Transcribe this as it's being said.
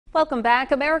Welcome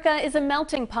back. America is a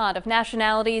melting pot of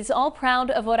nationalities, all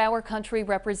proud of what our country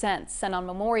represents. And on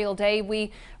Memorial Day,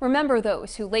 we remember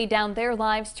those who laid down their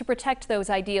lives to protect those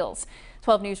ideals.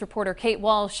 12 News reporter Kate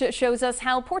Walsh shows us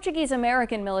how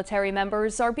Portuguese-American military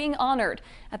members are being honored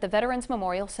at the Veterans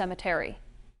Memorial Cemetery.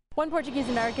 One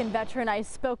Portuguese-American veteran I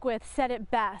spoke with said it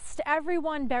best.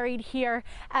 Everyone buried here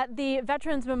at the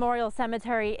Veterans Memorial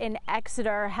Cemetery in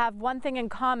Exeter have one thing in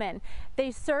common.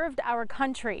 They served our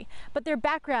country, but their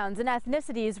backgrounds and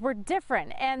ethnicities were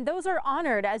different, and those are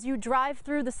honored as you drive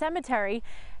through the cemetery.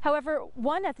 However,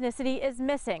 one ethnicity is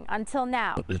missing until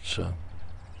now. It's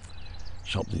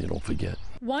something you don't forget.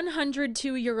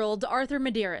 102-year-old Arthur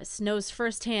Medeiros knows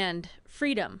firsthand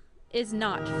freedom is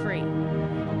not free.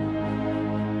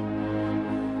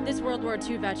 This World War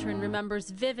II veteran remembers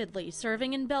vividly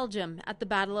serving in Belgium at the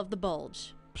Battle of the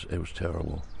Bulge. It was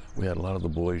terrible. We had a lot of the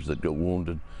boys that got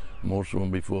wounded. Most of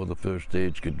them, before the first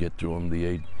stage could get to them,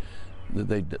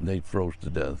 they froze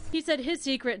to death. He said his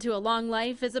secret to a long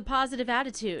life is a positive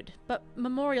attitude, but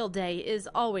Memorial Day is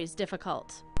always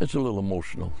difficult. It's a little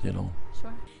emotional, you know.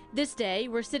 Sure. This day,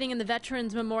 we're sitting in the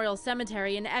Veterans Memorial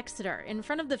Cemetery in Exeter in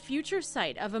front of the future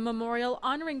site of a memorial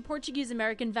honoring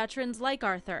Portuguese-American veterans like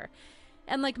Arthur.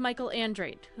 And like Michael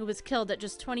Andrade, who was killed at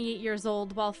just 28 years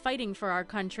old while fighting for our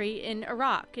country in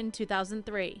Iraq in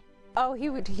 2003. Oh,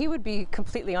 he would be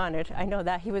completely honored. I know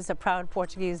that. He was a proud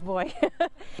Portuguese boy.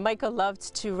 Michael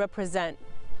loved to represent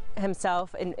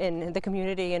himself in the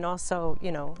community and also,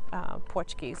 you know,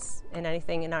 Portuguese in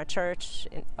anything in our church,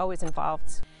 always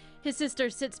involved. His sister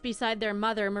sits beside their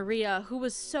mother, Maria, who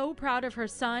was so proud of her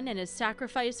son and his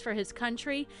sacrifice for his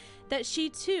country that she,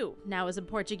 too, now is a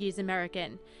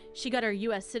Portuguese-American. She got her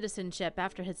U.S. citizenship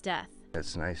after his death.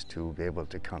 It's nice to be able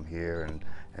to come here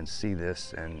and see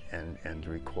this and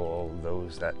recall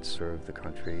those that served the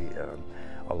country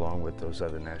along with those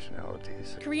other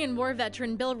nationalities. Korean War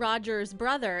veteran Bill Rogers'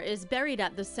 brother is buried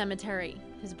at this cemetery.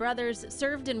 His brothers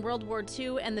served in World War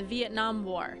II and the Vietnam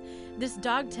War. This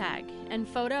dog tag and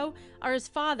photo are his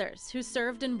father's, who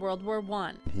served in World War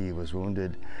I. He was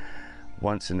wounded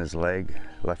once in his leg,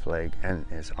 left leg, and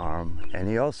his arm, and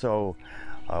he also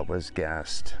was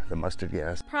gassed, the mustard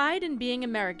gas. Pride in being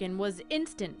American was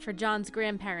instant for John's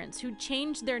grandparents, who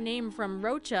changed their name from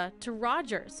Rocha to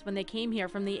Rogers when they came here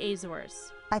from the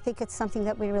Azores. I think it's something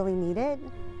that we really needed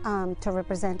to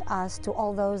represent us to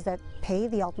all those that pay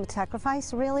the ultimate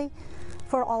sacrifice, really,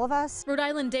 for all of us. Rhode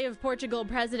Island Day of Portugal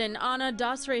President Ana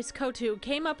dos Reis Couto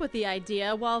came up with the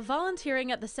idea while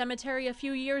volunteering at the cemetery a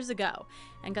few years ago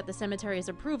and got the cemetery's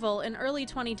approval in early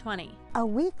 2020. A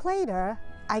week later,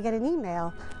 I get an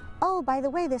email. Oh, by the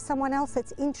way, there's someone else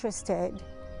that's interested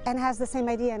and has the same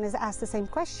idea and has asked the same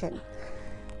question.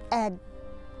 And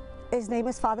his name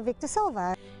is Father Victor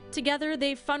Silva. Together,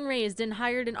 they fundraised and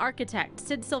hired an architect,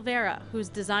 Sid Silveira, whose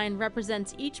design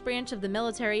represents each branch of the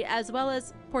military as well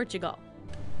as Portugal.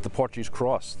 The Portuguese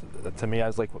cross, to me,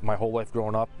 as like my whole life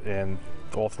growing up and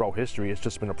all throughout history, it's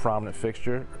just been a prominent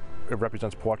fixture. It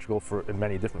represents Portugal in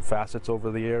many different facets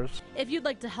over the years. If you'd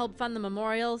like to help fund the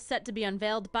memorial set to be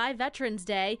unveiled by Veterans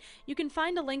Day, you can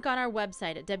find a link on our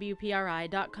website at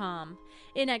WPRI.com.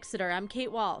 In Exeter, I'm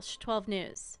Kate Walsh, 12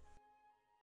 News.